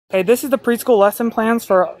Okay, this is the preschool lesson plans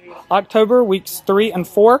for October, weeks 3 and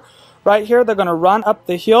 4. Right here, they're going to run up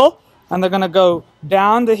the hill, and they're going to go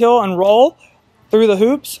down the hill and roll through the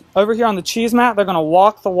hoops. Over here on the cheese mat, they're going to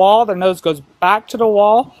walk the wall. Their nose goes back to the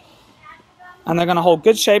wall, and they're going to hold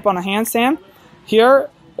good shape on a handstand. Here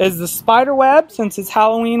is the spider web, since it's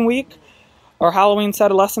Halloween week, or Halloween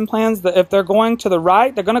set of lesson plans. If they're going to the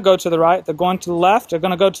right, they're going to go to the right. If they're going to the left, they're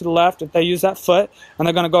going to go to the left if they use that foot, and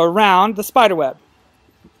they're going to go around the spider web.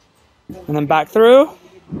 And then back through.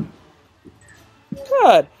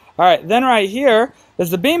 Good. All right, then right here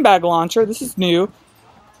is the beanbag launcher. This is new.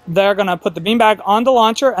 They're going to put the beanbag on the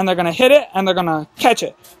launcher, and they're going to hit it, and they're going to catch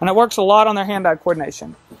it. And it works a lot on their hand-eye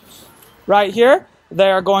coordination. Right here,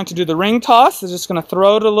 they are going to do the ring toss. They're just going to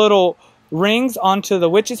throw the little rings onto the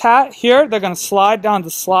witch's hat. Here, they're going to slide down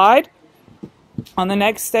the slide. On the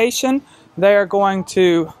next station, they are going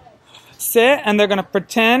to sit, and they're going to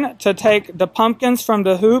pretend to take the pumpkins from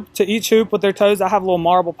the hoop to each hoop with their toes. I have little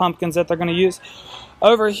marble pumpkins that they're going to use.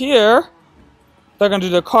 Over here, they're going to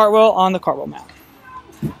do the cartwheel on the cartwheel mat.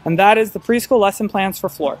 And that is the preschool lesson plans for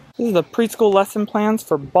floor. This is the preschool lesson plans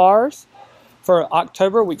for bars for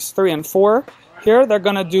October, weeks 3 and 4. Here, they're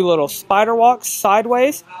going to do little spider walks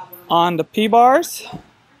sideways on the P-bars,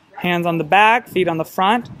 hands on the back, feet on the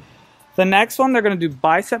front. The next one, they're going to do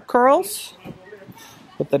bicep curls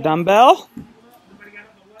with the dumbbell.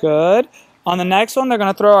 Good. On the next one, they're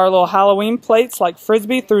going to throw our little Halloween plates like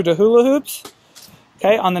Frisbee through the hula hoops.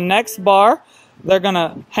 Okay, on the next bar, they're going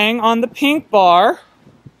to hang on the pink bar,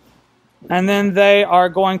 and then they are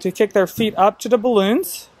going to kick their feet up to the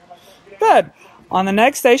balloons. Good. On the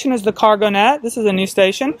next station is the cargo net. This is a new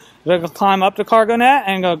station. They're going to climb up the cargo net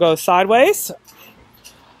and go sideways.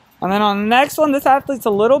 And then on the next one, this athlete's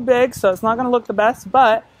a little big, so it's not going to look the best,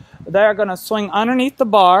 but they're going to swing underneath the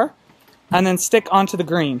bar and then stick onto the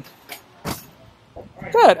green.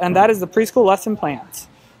 Good, and that is the preschool lesson plans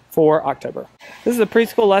for October. This is the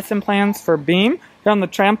preschool lesson plans for beam. Here on the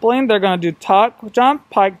trampoline, they're going to do tuck jump,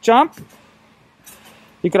 pike jump.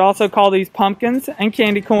 You could also call these pumpkins and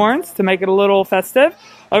candy corns to make it a little festive.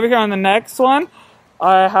 Over here on the next one,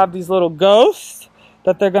 I have these little ghosts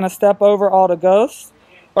that they're going to step over all the ghosts.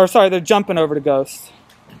 Or sorry, they're jumping over the ghosts.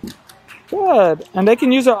 Good. And they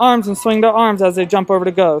can use their arms and swing their arms as they jump over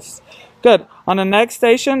the ghosts. Good. On the next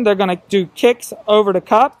station, they're going to do kicks over the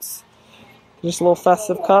cups. Just little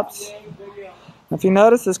festive cups. If you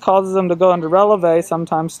notice, this causes them to go into releve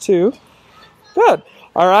sometimes too. Good.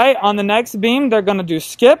 All right. On the next beam, they're going to do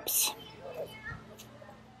skips.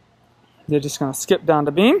 They're just going to skip down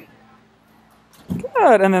the beam.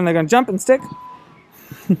 Good. And then they're going to jump and stick.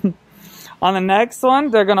 On the next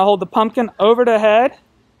one, they're going to hold the pumpkin over the head.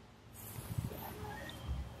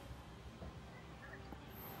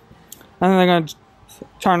 And then they're going to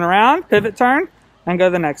turn around, pivot turn, and go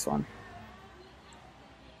to the next one.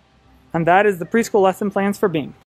 And that is the preschool lesson plans for beam.